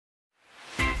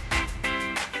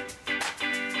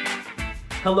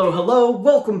Hello, hello,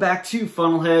 welcome back to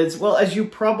Funnelheads. Well, as you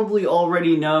probably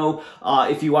already know,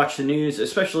 if you watch the news,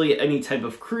 especially any type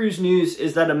of cruise news,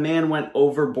 is that a man went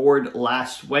overboard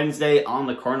last Wednesday on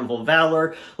the Carnival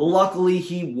Valor. Luckily,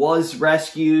 he was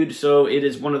rescued, so it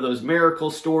is one of those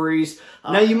miracle stories.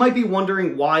 Now, you might be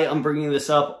wondering why I'm bringing this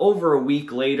up over a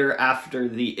week later after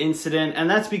the incident, and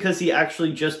that's because he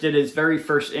actually just did his very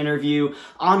first interview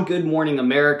on Good Morning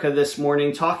America this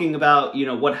morning, talking about,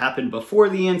 what happened before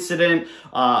the incident,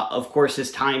 of course,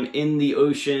 his time in the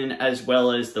ocean, as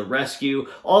well as the rescue.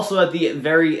 Also, at the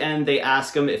very end, they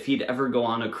asked him if he'd ever go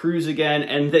on a cruise again,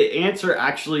 and the answer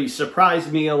actually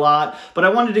surprised me a lot, but I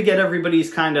wanted to get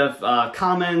everybody's kind of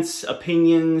comments,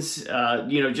 opinions,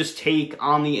 just take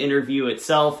on the interview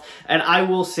itself, and I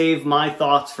will save my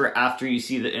thoughts for after you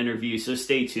see the interview, so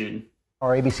stay tuned.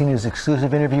 Our ABC News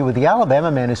exclusive interview with the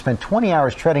Alabama man who spent 20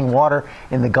 hours treading water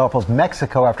in the Gulf of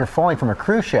Mexico after falling from a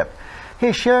cruise ship. He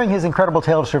is sharing his incredible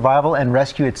tale of survival and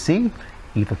rescue at sea.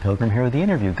 Eva Pilgrim here with the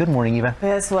interview. Good morning, Eva.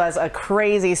 This was a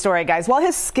crazy story, guys. While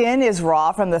his skin is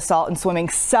raw from the salt and swimming,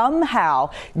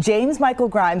 somehow James Michael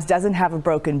Grimes doesn't have a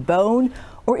broken bone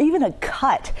or even a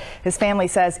cut. His family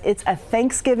says it's a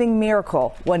Thanksgiving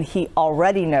miracle, one he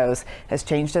already knows has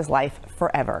changed his life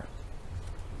forever.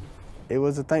 It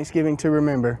was a Thanksgiving to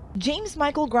remember. James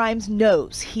Michael Grimes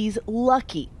knows he's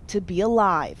lucky to be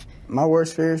alive. My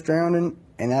worst fear is drowning,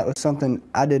 and that was something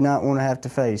I did not want to have to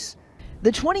face.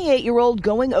 The 28-year-old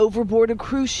going overboard a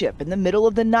cruise ship in the middle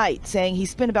of the night, saying he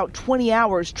spent about 20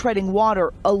 hours treading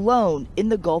water alone in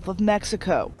the Gulf of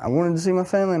Mexico. I wanted to see my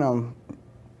family, and I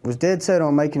was dead set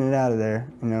on making it out of there.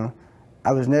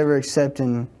 I was never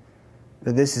accepting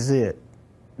that this is it.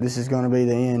 This is going to be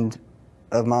the end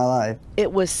of my life.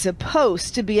 It was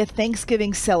supposed to be a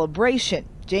Thanksgiving celebration.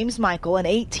 James Michael and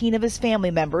 18 of his family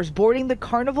members boarding the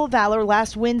Carnival Valor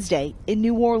last Wednesday in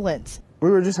New Orleans. We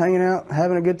were just hanging out,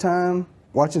 having a good time,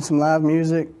 watching some live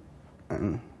music,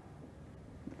 and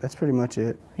that's pretty much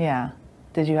it. Yeah.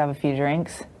 Did you have a few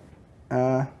drinks?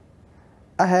 I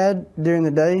had during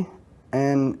the day,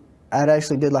 and I'd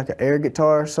actually did like an air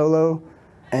guitar solo,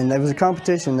 and there was a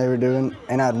competition they were doing,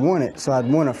 and I'd won it, so I'd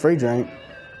won a free drink,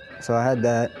 so I had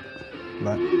that,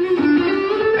 but...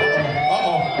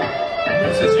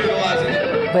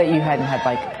 But you hadn't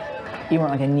had you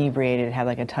weren't inebriated, had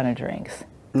a ton of drinks?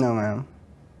 No, ma'am.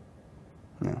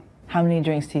 No. How many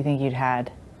drinks do you think you'd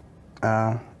had?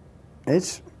 I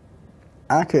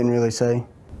couldn't really say.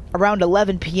 Around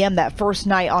 11 p.m. that first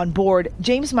night on board,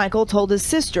 James Michael told his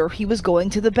sister he was going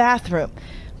to the bathroom.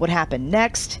 What happened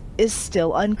next is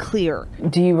still unclear.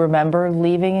 Do you remember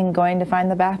leaving and going to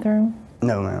find the bathroom?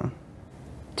 No, ma'am.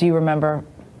 Do you remember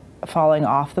falling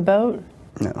off the boat?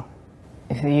 No.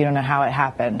 So you don't know how it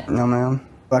happened? No, ma'am.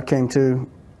 I came to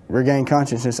regain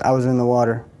consciousness. I was in the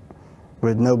water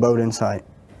with no boat in sight.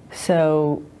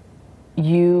 So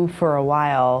you, for a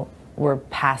while, were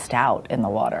passed out in the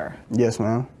water? Yes,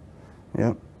 ma'am.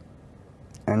 Yep.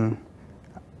 And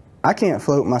I can't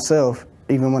float myself,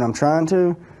 even when I'm trying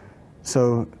to.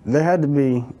 So there had to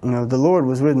be, the Lord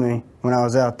was with me when I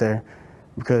was out there,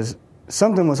 because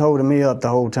something was holding me up the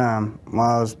whole time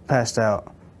while I was passed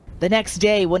out. The next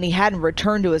day, when he hadn't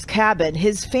returned to his cabin,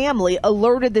 his family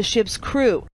alerted the ship's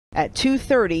crew. At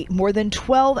 2:30, more than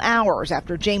 12 hours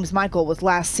after James Michael was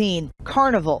last seen,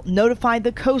 Carnival notified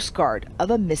the Coast Guard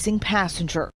of a missing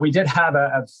passenger. We did have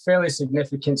a fairly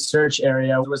significant search area.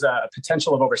 There was a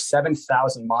potential of over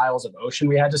 7,000 miles of ocean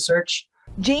we had to search.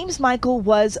 James Michael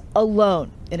was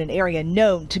alone in an area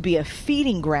known to be a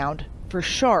feeding ground for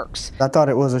sharks. I thought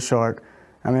it was a shark.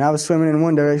 I was swimming in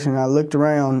one direction, and I looked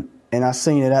around, and I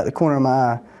seen it at the corner of my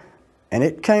eye, and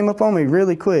it came up on me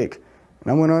really quick.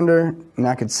 And I went under, and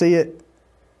I could see it,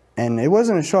 and it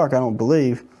wasn't a shark, I don't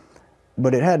believe,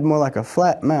 but it had more like a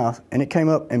flat mouth, and it came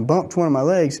up and bumped one of my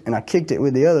legs, and I kicked it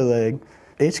with the other leg.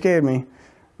 It scared me,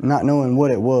 not knowing what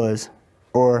it was,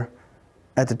 or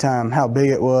at the time how big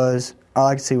it was. All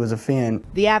I could see was a fin.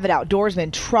 The avid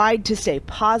outdoorsman tried to stay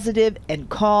positive and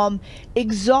calm.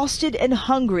 Exhausted and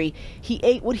hungry, he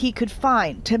ate what he could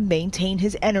find to maintain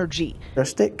his energy. A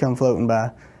stick come floating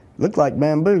by, looked like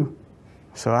bamboo.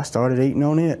 So I started eating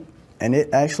on it, and it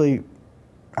actually,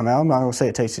 I'm not going to say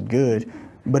it tasted good,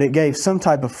 but it gave some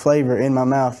type of flavor in my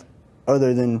mouth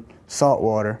other than salt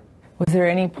water. Was there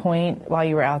any point while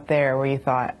you were out there where you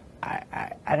thought,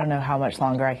 I don't know how much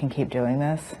longer I can keep doing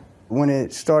this? When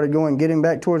it started getting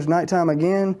back towards nighttime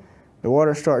again, the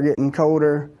water started getting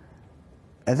colder.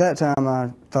 At that time,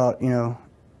 I thought,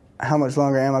 how much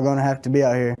longer am I going to have to be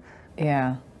out here?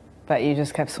 Yeah, but you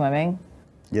just kept swimming?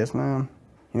 Yes, ma'am.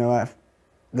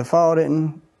 The fall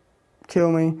didn't kill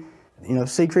me.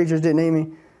 Sea creatures didn't eat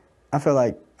me. I felt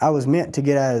like I was meant to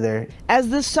get out of there. As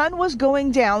the sun was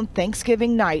going down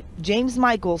Thanksgiving night, James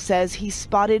Michael says he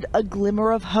spotted a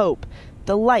glimmer of hope,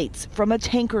 the lights from a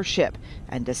tanker ship,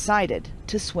 and decided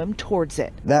to swim towards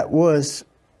it. That was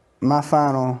my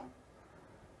final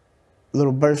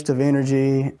little burst of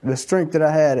energy. The strength that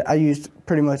I had, I used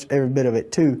pretty much every bit of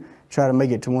it to try to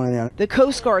make it to one of them. The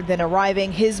Coast Guard then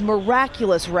arriving, his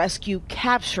miraculous rescue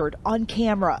captured on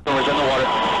camera.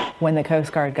 When the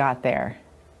Coast Guard got there,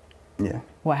 Yeah.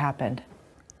 what happened?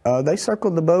 They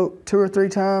circled the boat 2 or 3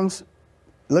 times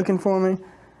looking for me,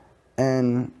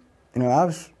 and you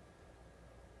know,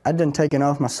 I'd done taken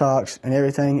off my socks and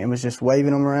everything and was just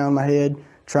waving them around my head,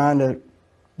 trying to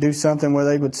do something where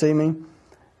they would see me.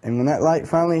 And when that light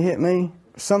finally hit me,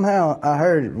 somehow I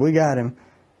heard, "We got him."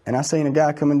 And I seen a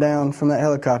guy coming down from that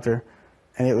helicopter,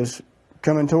 and it was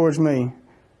coming towards me.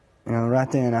 You know,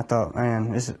 right then I thought,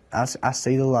 man, I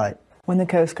see the light. When the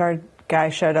Coast Guard guy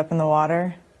showed up in the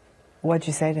water, what'd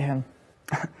you say to him?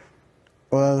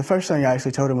 Well, the first thing I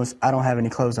actually told him was, I don't have any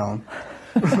clothes on.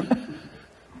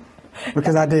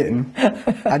 Because I didn't.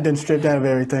 I'd been stripped out of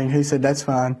everything. He said, that's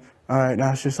fine. All right, and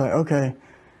I was just like, okay.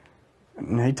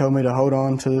 And he told me to hold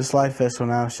on to this life vessel,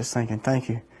 and I was just thinking, thank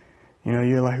you. You know,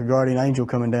 you're like a guardian angel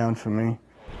coming down for me.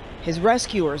 His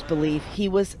rescuers believe he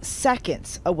was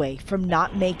seconds away from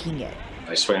not making it.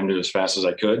 I swam to it as fast as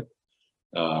I could.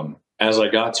 As I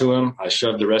got to him, I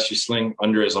shoved the rescue sling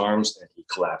under his arms, and he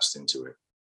collapsed into it.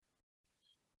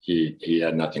 He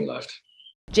had nothing left.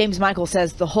 James Michael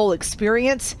says the whole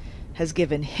experience has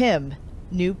given him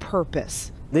new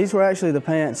purpose. These were actually the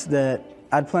pants that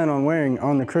I'd planned on wearing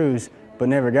on the cruise, but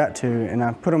never got to. And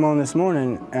I put them on this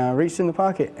morning, and I reached in the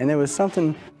pocket, and there was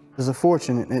something, there's a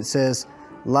fortune, and it says,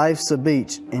 "Life's a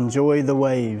beach, enjoy the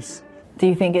waves." Do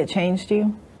you think it changed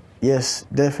you? Yes,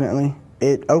 definitely.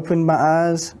 It opened my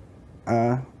eyes.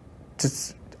 I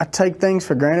take things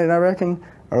for granted, I reckon,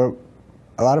 or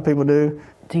a lot of people do.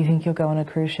 Do you think you'll go on a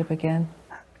cruise ship again?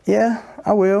 Yeah,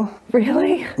 I will.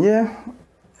 Really? Yeah,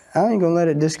 I ain't gonna let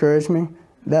it discourage me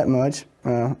that much.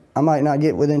 I might not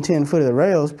get within 10 foot of the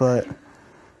rails, but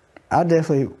I'll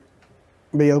definitely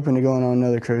be open to going on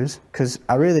another cruise, because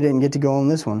I really didn't get to go on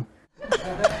this one.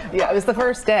 Yeah, it was the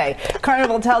first day.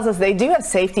 Carnival tells us they do have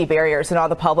safety barriers in all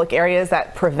the public areas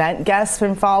that prevent guests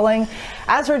from falling.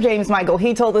 As for James Michael,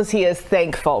 he told us he is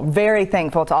thankful, very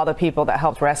thankful to all the people that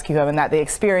helped rescue him, and that the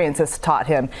experience has taught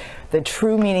him the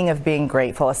true meaning of being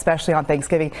grateful, especially on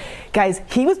Thanksgiving. Guys,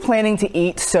 he was planning to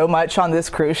eat so much on this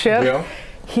cruise ship. Yeah.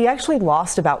 He actually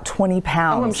lost about 20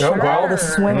 pounds from all the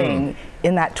swimming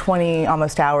in that 20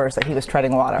 almost hours that he was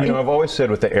treading water. You know, I've always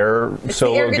said with the air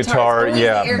solo guitar,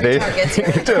 yeah, they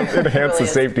enhance the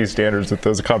safety standards at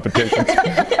those competitions.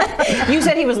 You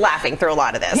said he was laughing through a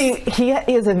lot of this. He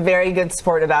is a very good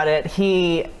sport about it.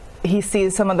 He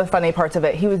sees some of the funny parts of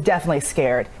it. He was definitely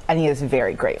scared, and he is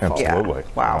very grateful. Absolutely. Yeah.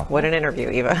 Wow, what an interview,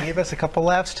 Eva. Gave us a couple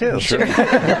laughs, too. Sure.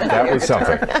 That was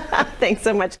something. Thanks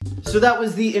so much. So that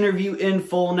was the interview in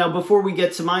full. Now, before we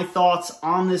get to my thoughts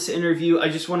on this interview, I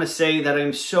just want to say that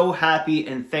I'm so happy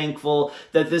and thankful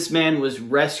that this man was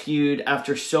rescued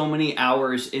after so many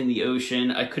hours in the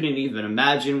ocean. I couldn't even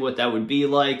imagine what that would be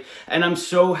like. And I'm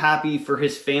so happy for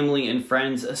his family and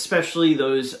friends, especially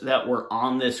those that were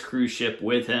on this cruise ship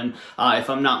with him. If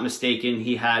I'm not mistaken,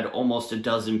 he had almost a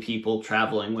dozen people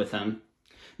traveling with him.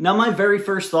 Now, my very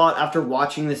first thought after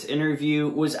watching this interview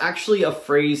was actually a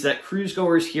phrase that cruise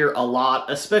goers hear a lot,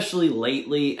 especially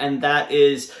lately, and that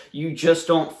is, you just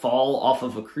don't fall off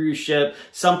of a cruise ship.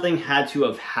 Something had to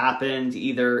have happened,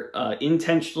 either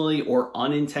intentionally or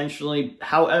unintentionally.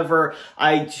 However,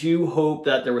 I do hope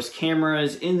that there was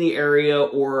cameras in the area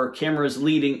or cameras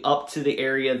leading up to the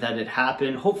area that it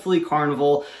happened. Hopefully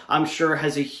Carnival, I'm sure,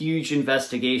 has a huge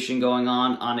investigation going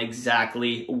on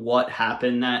exactly what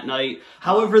happened that night.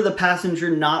 However, the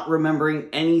passenger not remembering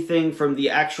anything from the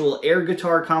actual air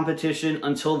guitar competition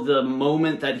until the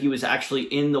moment that he was actually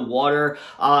in the water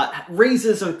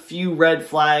raises a few red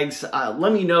flags.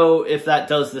 Let me know if that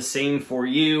does the same for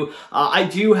you. I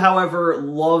do, however,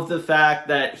 love the fact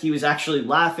that he was actually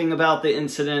laughing about the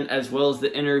incident, as well as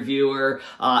the interviewer,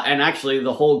 and actually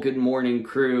the whole Good Morning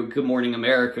crew, Good Morning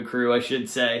America crew, I should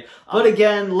say. But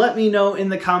again, let me know in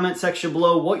the comment section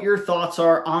below what your thoughts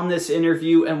are on this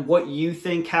interview and what you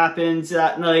think happened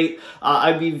that night.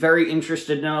 I'd be very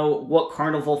interested to know what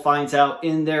Carnival finds out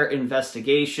in their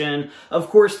investigation. Of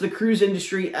course, the cruise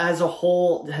industry as a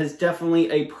whole has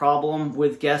definitely a problem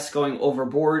with guests going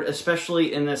overboard,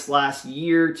 especially in this last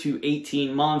year to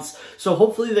 18 months. So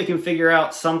hopefully they can figure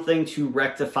out something to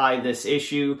rectify this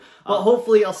issue. But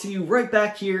hopefully I'll see you right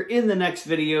back here in the next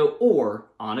video or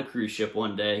on a cruise ship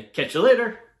one day. Catch you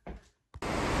later.